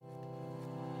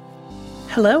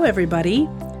Hello, everybody.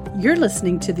 You're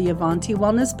listening to the Avanti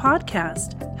Wellness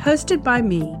Podcast, hosted by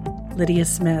me, Lydia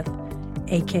Smith,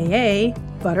 aka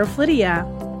Lydia.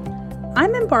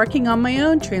 I'm embarking on my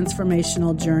own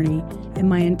transformational journey, and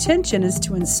my intention is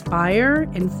to inspire,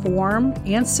 inform,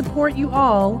 and support you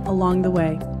all along the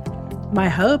way. My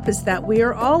hope is that we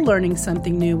are all learning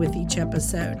something new with each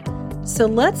episode. So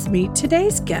let's meet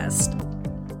today's guest.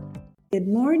 Good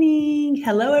morning.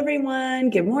 Hello,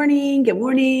 everyone. Good morning. Good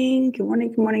morning. Good morning.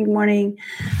 Good morning. Good morning.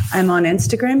 I'm on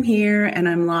Instagram here, and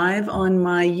I'm live on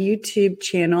my YouTube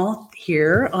channel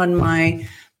here on my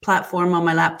platform on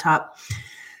my laptop.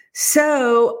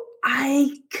 So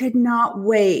I could not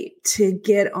wait to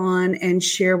get on and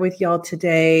share with y'all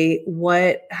today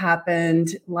what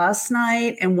happened last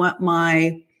night and what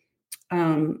my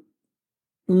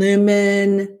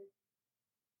Lumen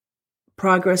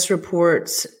progress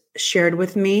reports shared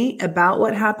with me about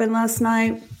what happened last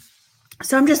night.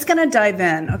 So I'm just going to dive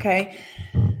in. Okay.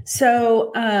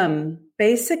 So,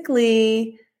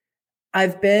 basically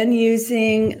I've been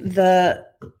using the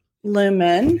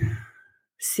Lumen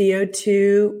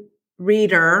CO2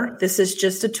 reader. This is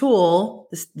just a tool.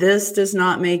 This does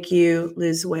not make you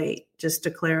lose weight. Just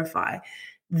to clarify,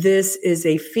 this is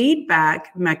a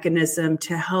feedback mechanism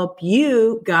to help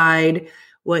you guide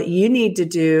what you need to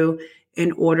do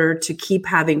in order to keep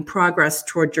having progress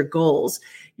toward your goals.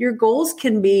 Your goals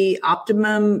can be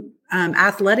optimum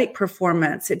athletic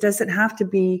performance. It doesn't have to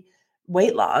be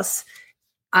weight loss.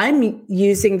 I'm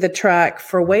using the track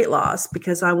for weight loss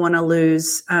because I want to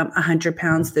lose 100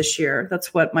 pounds this year.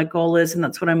 That's what my goal is, and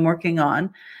that's what I'm working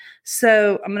on.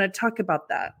 So I'm going to talk about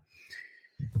that.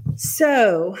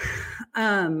 So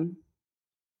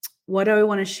what do I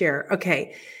want to share?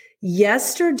 Okay.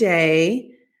 Yesterday,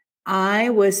 I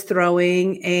was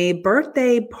throwing a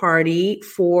birthday party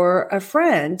for a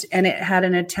friend, and it had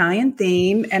an Italian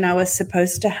theme, and I was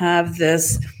supposed to have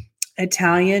this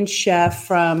Italian chef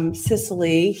from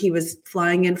Sicily. He was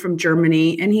flying in from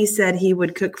Germany, and he said he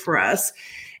would cook for us.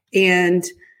 And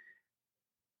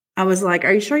I was like,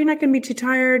 "Are you sure you're not going to be too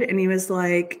tired?" And he was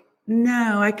like,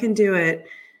 "No, I can do it."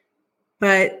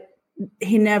 But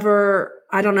he never,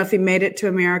 I don't know if he made it to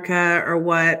America or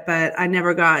what, but I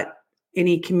never got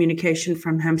any communication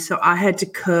from him. So I had to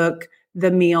cook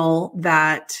the meal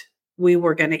that we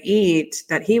were going to eat,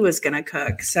 that he was going to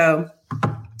cook. So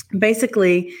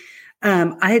basically,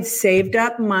 I had saved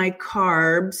up my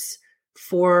carbs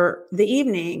for the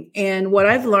evening. And what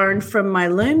I've learned from my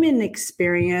Lumen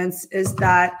experience is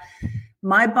that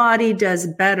my body does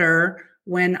better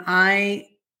when I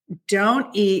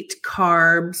don't eat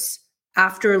carbs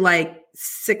after like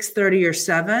 6:30 or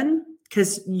 7.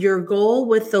 Because your goal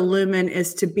with the Lumen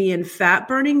is to be in fat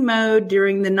burning mode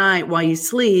during the night while you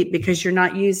sleep, because you're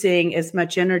not using as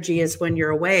much energy as when you're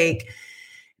awake.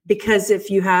 Because if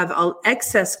you have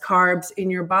excess carbs in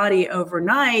your body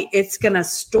overnight, it's going to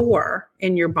store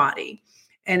in your body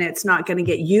and it's not going to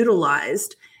get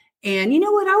utilized. And you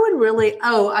know what?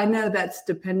 I know that's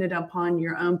dependent upon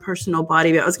your own personal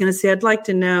body, but I was going to say, I'd like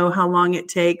to know how long it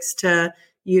takes to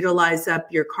utilize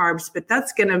up your carbs, but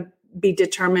that's going to be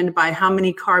determined by how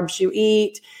many carbs you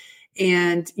eat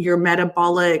and your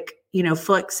metabolic,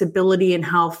 flexibility and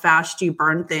how fast you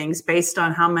burn things based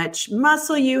on how much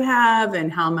muscle you have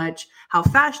and how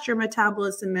fast your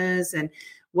metabolism is and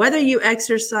whether you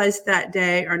exercise that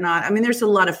day or not. I mean, there's a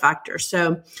lot of factors.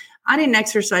 So I didn't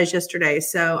exercise yesterday.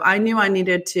 So I knew I knew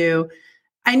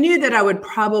that I would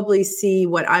probably see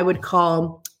what I would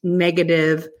call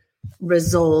negative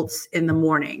results in the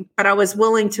morning, but I was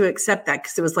willing to accept that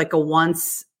because it was like a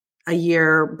once a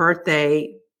year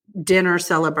birthday dinner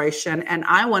celebration. And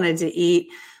I wanted to eat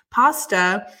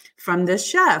pasta from this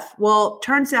chef. Well,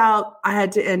 turns out I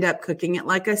had to end up cooking it,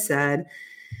 like I said.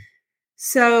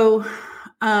 So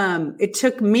it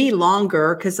took me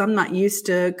longer because I'm not used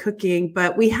to cooking,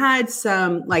 but we had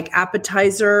some like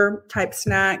appetizer type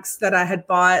snacks that I had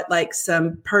bought, like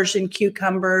some Persian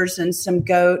cucumbers and some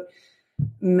goat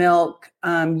milk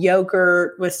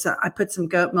yogurt I put some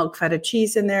goat milk feta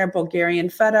cheese in there,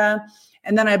 Bulgarian feta.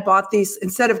 And then I bought these,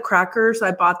 instead of crackers, I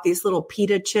bought these little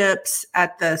pita chips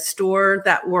at the store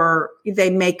they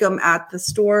make them at the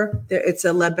store. It's a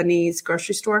Lebanese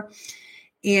grocery store.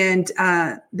 And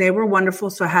they were wonderful.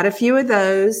 So I had a few of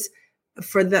those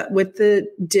with the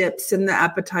dips and the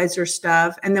appetizer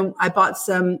stuff. And then I bought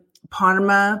some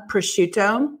Parma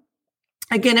prosciutto.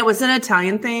 Again, it was an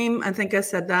Italian theme. I think I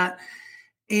said that.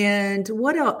 And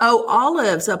what else? Oh,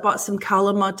 olives. I bought some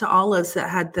Kalamata olives that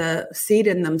had the seed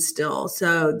in them still.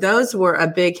 So those were a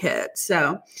big hit.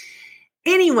 So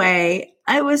anyway,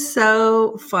 it was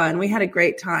so fun. We had a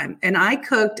great time. And I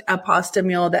cooked a pasta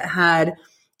meal that had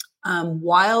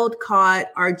wild caught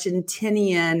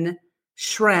Argentinian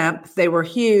shrimp. They were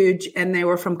huge and they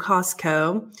were from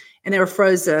Costco and they were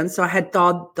frozen. So I had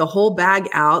thawed the whole bag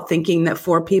out thinking that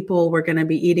 4 people were going to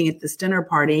be eating at this dinner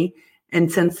party.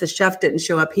 And since the chef didn't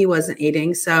show up, he wasn't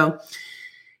eating. So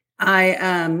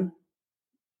I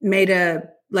made a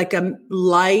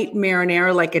light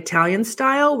marinara, like Italian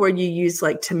style, where you use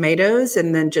like tomatoes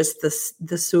and then just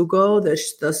the sugo,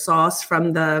 the sauce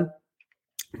from the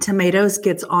tomatoes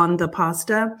gets on the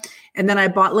pasta. And then I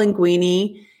bought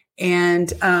linguine,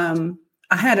 and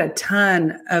I had a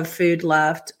ton of food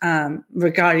left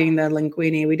regarding the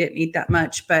linguine. We didn't eat that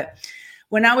much, but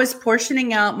when I was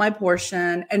portioning out my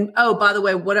portion, and oh, by the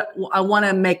way, what I want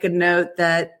to make a note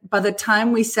that by the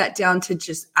time we sat down to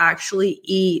just actually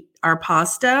eat our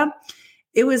pasta,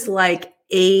 it was like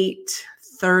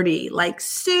 8:30, like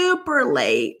super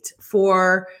late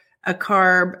for a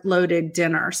carb loaded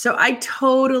dinner. So I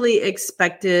totally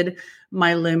expected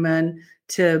my Lumen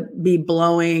to be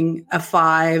blowing a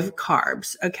 5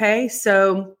 carbs. Okay.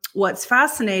 So what's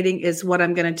fascinating is what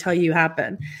I'm going to tell you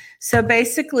happened. So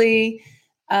basically,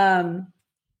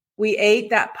 we ate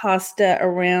that pasta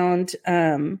around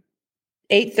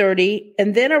 8:30,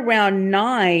 and then around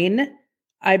 9,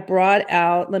 I brought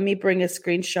out, let me bring a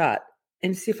screenshot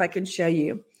and see if I can show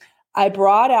you. I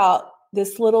brought out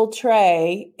this little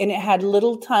tray, and it had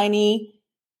little tiny,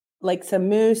 like some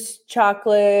mousse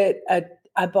chocolate.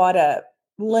 I bought a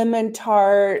lemon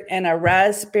tart and a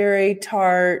raspberry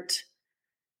tart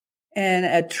and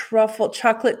a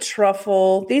chocolate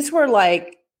truffle. These were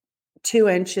like 2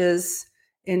 inches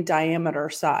in diameter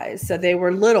size. So they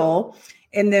were little.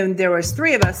 And then there was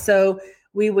 3 of us. So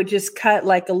we would just cut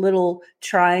like a little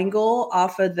triangle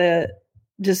off of the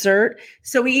dessert.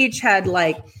 So we each had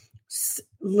like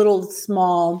little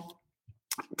small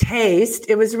taste.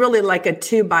 It was really like a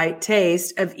 2-bite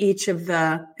taste of each of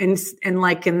the, and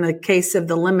like in the case of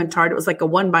the lemon tart, it was like a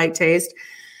 1-bite taste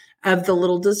of the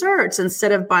little desserts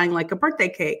instead of buying like a birthday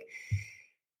cake.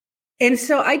 And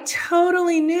so I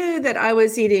totally knew that I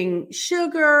was eating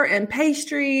sugar and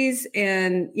pastries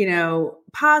and,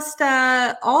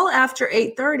 pasta all after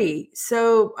 8:30.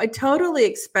 So I totally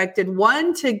expected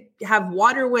 1, to have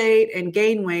water weight and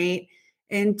gain weight,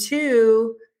 and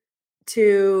 2,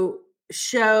 to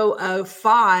show a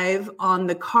 5 on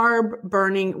the carb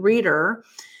burning reader.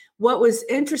 What was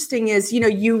interesting is,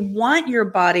 you want your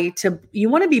body you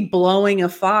want to be blowing a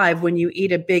 5 when you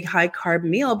eat a big high carb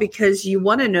meal, because you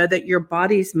want to know that your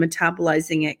body's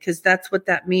metabolizing it, because that's what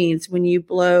that means. When you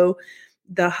blow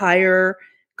the higher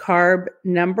carb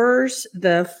numbers,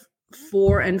 the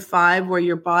 4 and 5, where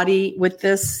your body, with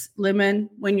this Lumen,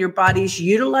 when your body's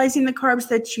utilizing the carbs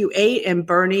that you ate and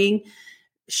burning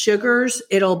sugars,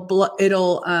 it'll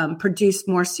produce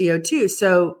more CO2.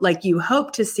 So like you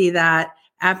hope to see that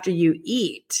after you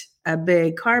eat a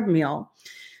big carb meal.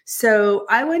 So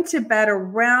I went to bed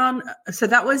so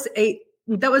that was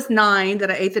 9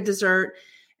 that I ate the dessert.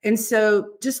 And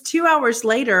so just 2 hours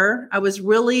later, I was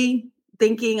really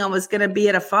thinking I was going to be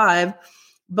at a 5.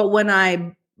 But when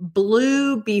I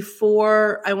blew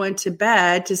before I went to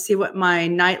bed to see what my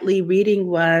nightly reading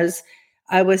was,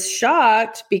 I was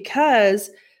shocked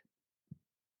because,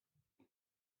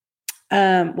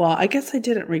 I guess I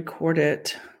didn't record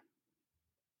it.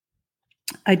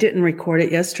 I didn't record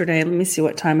it yesterday. Let me see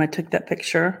what time I took that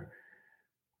picture.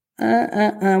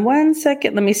 1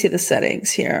 second. Let me see the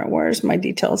settings here. Where's my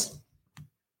details?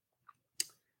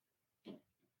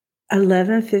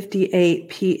 11:58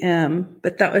 p.m.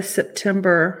 But that was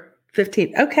September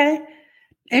 15th. Okay.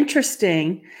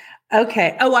 Interesting.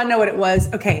 Okay. Oh, I know what it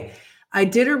was. Okay. I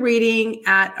did a reading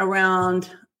at around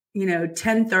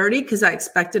 10:30 because I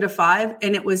expected a 5,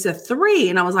 and it was a 3.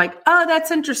 And I was like, oh,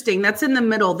 that's interesting. That's in the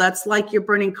middle. That's like you're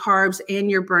burning carbs and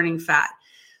you're burning fat.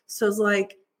 So I was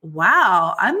like,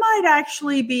 wow, I might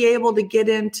actually be able to get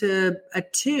into a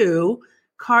 2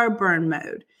 carb burn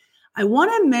mode. I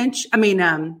want to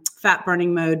mention, fat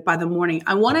burning mode by the morning.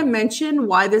 I want to mention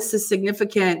why this is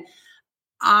significant.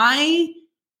 I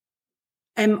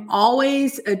am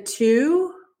always a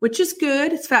 2, which is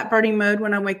good. It's fat burning mode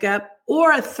when I wake up,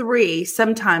 or a 3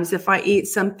 sometimes if I eat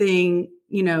something,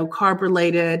 carb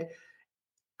related.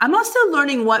 I'm also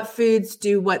learning what foods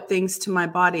do what things to my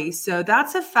body. So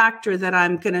that's a factor that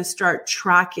I'm going to start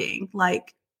tracking,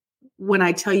 like when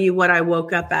I tell you what I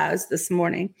woke up as this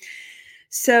morning.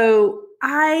 So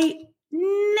I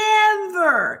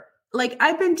never,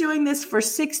 I've been doing this for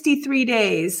 63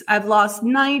 days. I've lost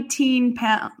 19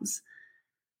 pounds.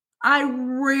 I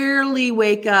rarely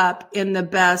wake up in the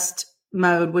best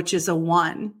mode, which is a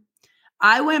 1.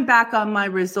 I went back on my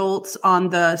results on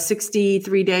the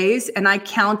 63 days and I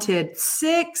counted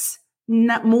 6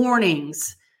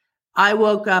 mornings. I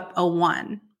woke up a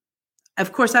 1.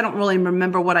 Of course, I don't really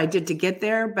remember what I did to get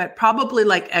there, but probably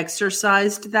like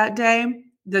exercised that day,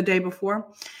 the day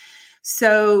before.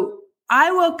 So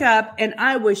I woke up and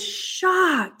I was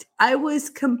shocked. I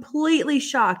was completely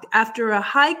shocked after a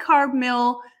high carb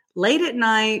meal late at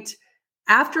night.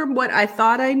 After what I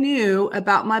thought I knew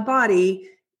about my body,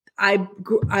 I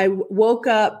woke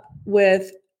up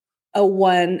with a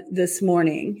 1 this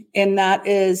morning, and that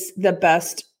is the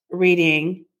best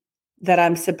reading that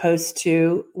I'm supposed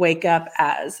to wake up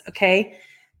as. Okay.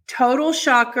 Total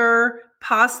shocker.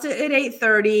 Pasta at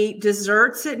 8:30,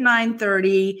 desserts at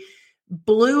 9:30,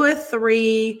 blew a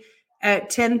 3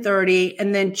 at 10:30,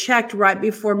 and then checked right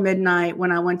before midnight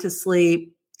when I went to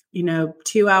sleep,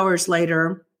 2 hours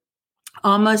later,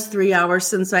 almost 3 hours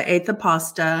since I ate the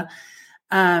pasta.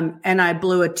 And I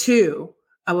blew a 2.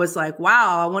 I was like,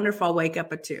 wow, I wonder if I'll wake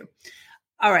up at 2.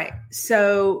 All right.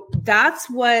 So that's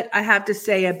what I have to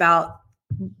say about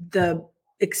the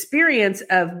experience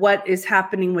of what is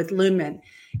happening with Lumen.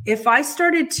 If I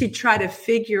started to try to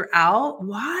figure out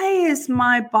why is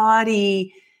my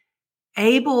body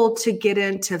able to get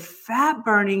into fat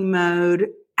burning mode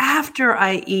after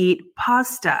I eat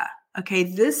pasta, okay,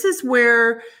 this is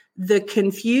where the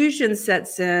confusion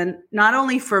sets in, not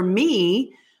only for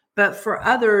me, but for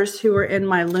others who are in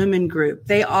my Lumen group.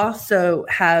 They also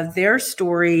have their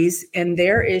stories and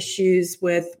their issues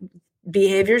with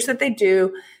behaviors that they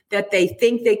do that they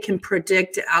think they can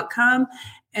predict the outcome.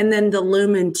 And then the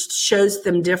Lumen shows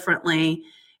them differently,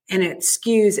 and it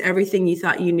skews everything you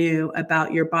thought you knew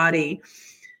about your body.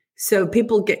 So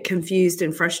people get confused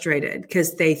and frustrated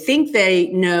because they think they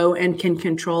know and can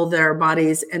control their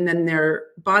bodies, and then their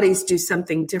bodies do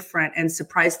something different and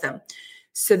surprise them.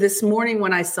 So this morning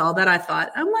when I saw that, I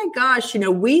thought, oh my gosh,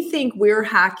 we think we're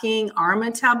hacking our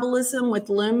metabolism with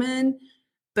Lumen,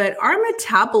 but our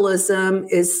metabolism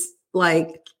is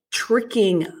like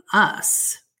tricking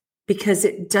us because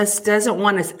it just doesn't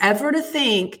want us ever to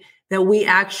think that we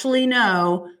actually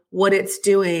know what it's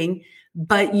doing.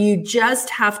 But you just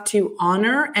have to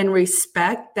honor and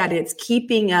respect that it's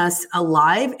keeping us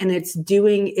alive and it's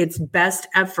doing its best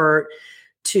effort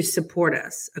to support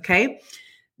us. Okay.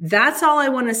 That's all I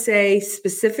want to say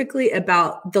specifically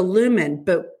about the Lumen.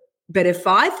 But if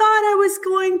I thought I was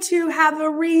going to have a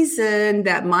reason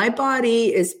that my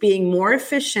body is being more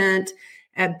efficient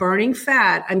at burning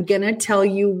fat, I'm going to tell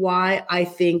you why I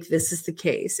think this is the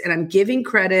case. And I'm giving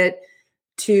credit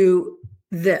to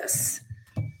this.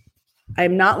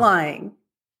 I'm not lying.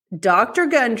 Dr.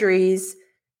 Gundry's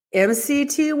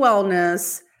MCT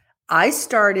Wellness, I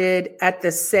started at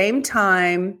the same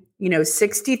time,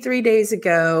 63 days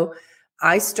ago.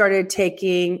 I started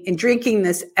taking and drinking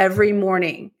this every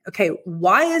morning. Okay,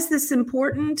 why is this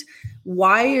important?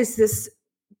 Why is this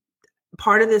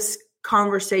part of this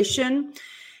conversation?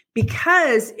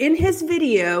 Because in his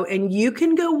video, and you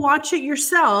can go watch it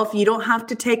yourself, you don't have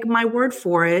to take my word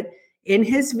for it. In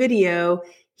his video,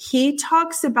 he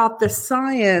talks about the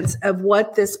science of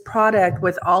what this product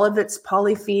with all of its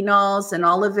polyphenols and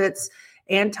all of its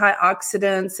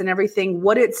antioxidants and everything,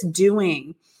 what it's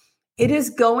doing. It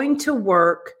is going to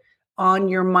work on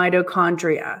your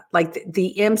mitochondria. Like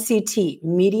the MCT,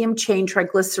 medium chain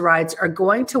triglycerides, are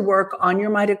going to work on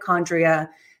your mitochondria.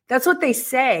 That's what they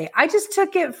say. I just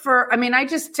took it for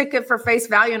face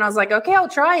value, and I was like, okay, I'll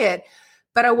try it.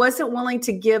 But I wasn't willing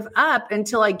to give up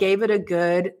until I gave it a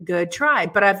good try.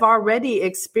 But I've already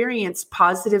experienced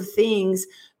positive things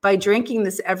by drinking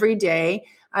this every day.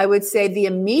 I would say the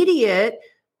immediate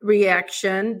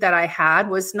reaction that I had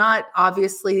was not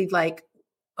obviously like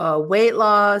weight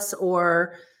loss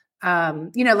or,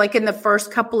 like in the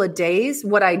first couple of days.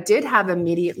 What I did have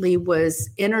immediately was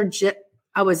energy.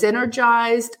 I was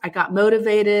energized. I got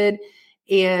motivated,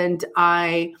 and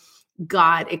I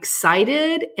got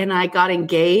excited, and I got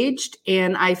engaged,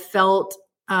 and I felt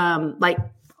like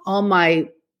all my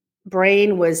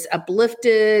brain was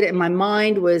uplifted and my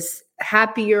mind was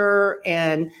happier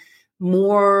and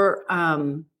more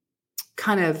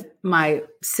kind of my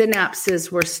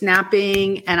synapses were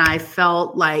snapping, and I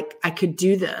felt like I could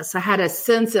do this. I had a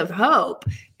sense of hope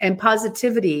and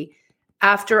positivity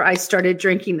after I started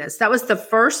drinking this. That was the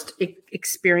first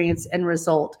experience and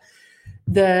result.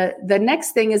 The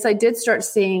next thing is I did start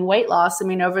seeing weight loss. I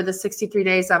mean, over the 63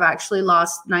 days, I've actually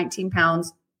lost 19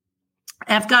 pounds.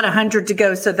 I've got 100 to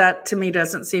go. So that to me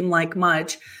doesn't seem like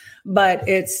much, but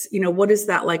it's, what is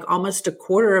that? Like almost a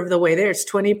quarter of the way there. It's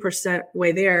 20%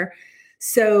 way there.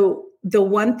 So the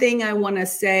one thing I want to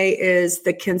say is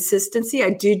the consistency. I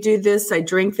do this. I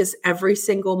drink this every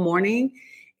single morning.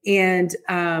 And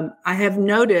I have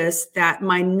noticed that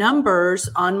my numbers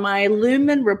on my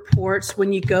Lumen reports,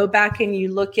 when you go back and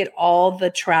you look at all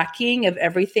the tracking of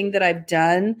everything that I've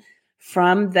done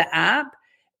from the app,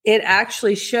 it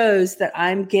actually shows that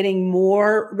I'm getting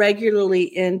more regularly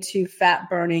into fat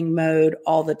burning mode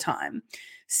all the time.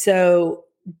 So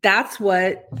that's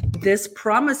what this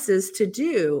promises to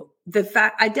do. The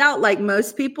fact, I doubt like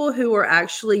most people who are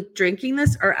actually drinking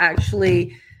this are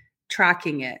actually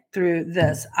tracking it through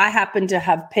this. I happen to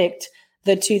have picked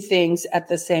the two things at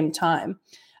the same time.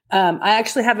 I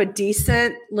actually have a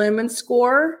decent Lumen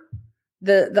score.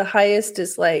 The highest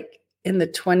is like in the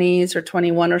 20s or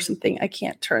 21 or something. I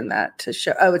can't turn that to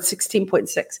show. Oh, it's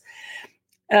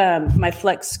 16.6. My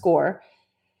flex score.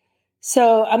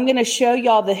 So I'm going to show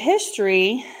y'all the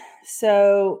history.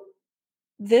 So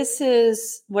this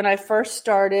is when I first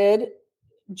started,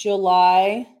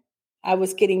 July. I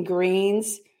was getting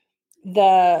greens.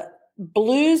 The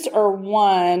blues are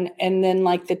 1, and then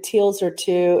like the teals are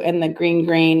 2, and the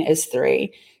green is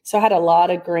 3. So I had a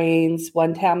lot of greens.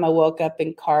 One time I woke up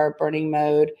in carb burning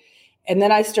mode, and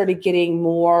then I started getting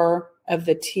more of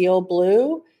the teal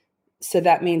blue. So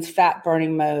that means fat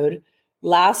burning mode.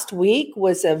 Last week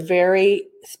was a very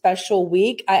special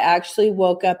week. I actually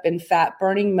woke up in fat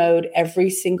burning mode every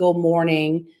single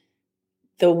morning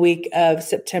the week of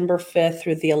September 5th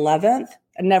through the 11th.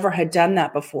 I never had done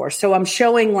that before. So I'm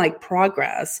showing like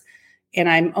progress, and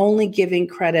I'm only giving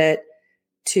credit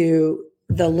to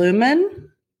the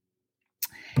Lumen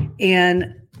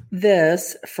and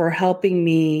this for helping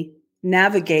me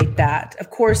navigate that.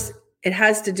 Of course, it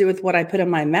has to do with what I put in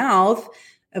my mouth,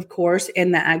 of course,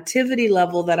 and the activity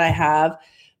level that I have.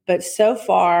 But so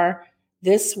far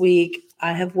this week,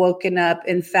 I have woken up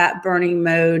in fat burning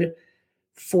mode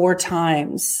 4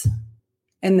 times.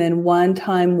 And then 1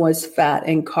 time was fat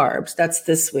and carbs. That's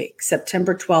this week,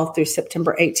 September 12th through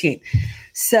September 18th.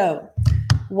 So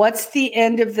what's the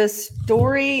end of this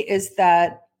story is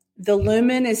that the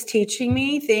Lumen is teaching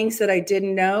me things that I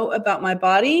didn't know about my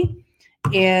body.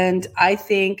 And I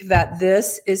think that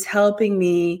this is helping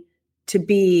me to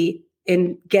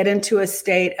get into a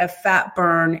state of fat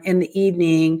burn in the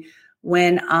evening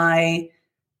when I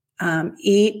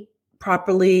eat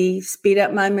properly, speed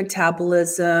up my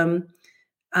metabolism.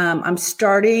 I'm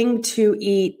starting to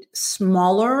eat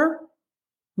smaller,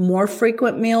 more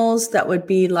frequent meals. That would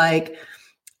be like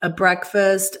a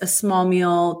breakfast, a small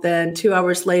meal, then 2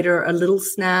 hours later, a little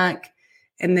snack,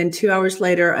 and then 2 hours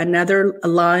later, another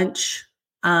lunch,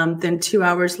 then 2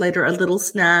 hours later, a little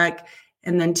snack,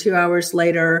 and then 2 hours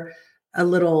later, a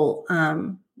little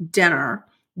dinner.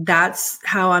 That's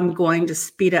how I'm going to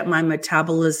speed up my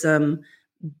metabolism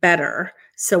better.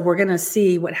 So we're going to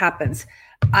see what happens.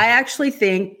 I actually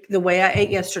think the way I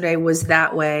ate yesterday was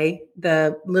that way,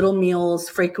 the little meals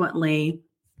frequently.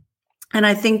 And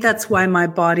I think that's why my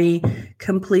body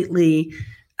completely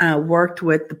worked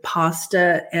with the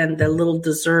pasta and the little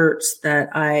desserts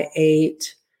that I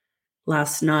ate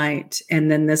last night. And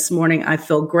then this morning, I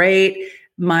feel great.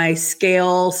 My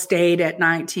scale stayed at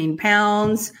 19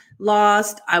 pounds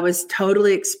lost. I was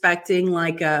totally expecting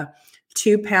like a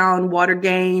 2-pound water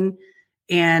gain.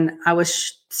 And I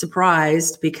was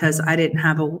surprised because I didn't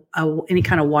have any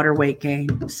kind of water weight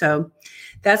gain. So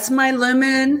that's my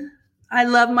Lumen. I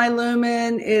love my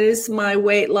Lumen. It is my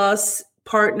weight loss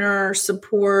partner,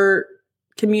 support,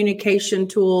 communication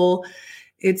tool.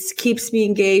 It keeps me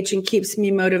engaged and keeps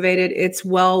me motivated. It's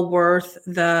well worth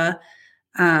the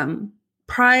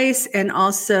price and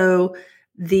also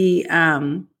the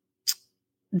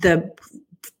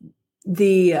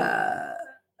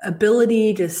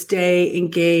ability to stay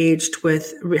engaged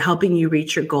with helping you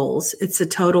reach your goals. It's a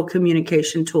total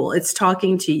communication tool. It's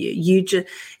talking to you.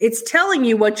 It's telling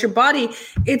you what your body,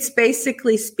 it's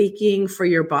basically speaking for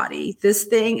your body. This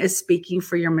thing is speaking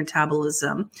for your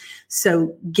metabolism.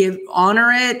 So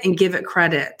honor it and give it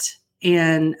credit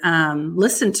and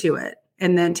listen to it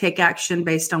and then take action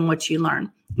based on what you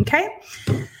learn. Okay.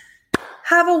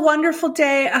 Have a wonderful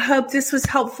day. I hope this was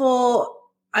helpful.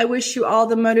 I wish you all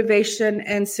the motivation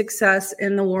and success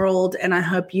in the world, and I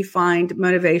hope you find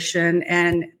motivation.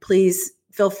 And please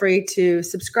feel free to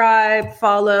subscribe,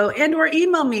 follow, and or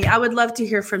email me. I would love to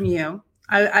hear from you.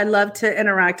 I love to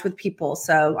interact with people,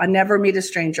 so I never meet a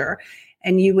stranger,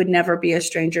 and you would never be a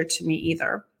stranger to me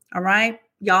either. All right?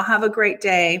 Y'all have a great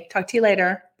day. Talk to you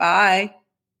later. Bye.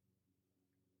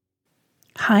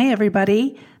 Hi,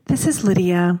 everybody. This is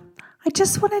Lydia. I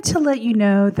just wanted to let you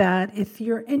know that if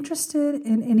you're interested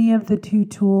in any of the 2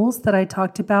 tools that I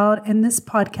talked about in this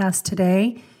podcast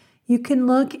today, You can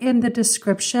look in the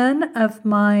description of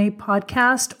my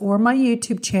podcast or my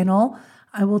YouTube channel.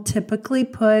 I will typically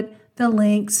put the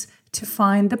links to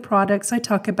find the products I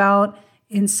talk about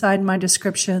inside my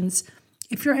descriptions.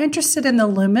 If you're interested in the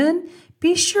Lumen,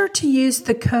 be sure to use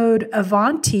the code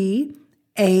AVANTI,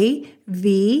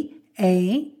 AVANTI,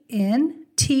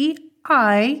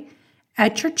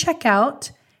 at your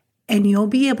checkout, and you'll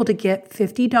be able to get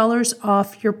 $50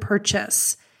 off your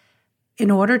purchase. In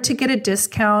order to get a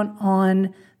discount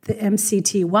on the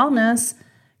MCT Wellness,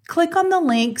 click on the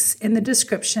links in the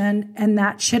description, and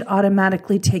that should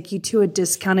automatically take you to a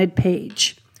discounted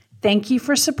page. Thank you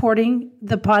for supporting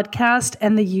the podcast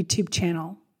and the YouTube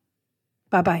channel.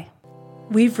 Bye-bye.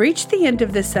 We've reached the end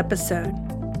of this episode.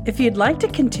 If you'd like to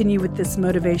continue with this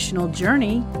motivational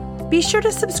journey, be sure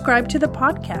to subscribe to the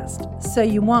podcast so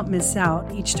you won't miss out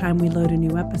each time we load a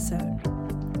new episode.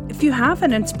 If you have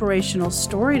an inspirational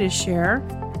story to share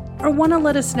or want to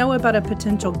let us know about a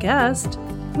potential guest,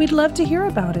 we'd love to hear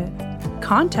about it.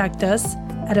 Contact us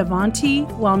at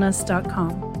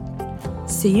avantiwellness.com.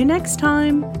 See you next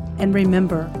time, and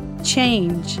remember,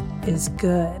 change is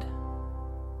good.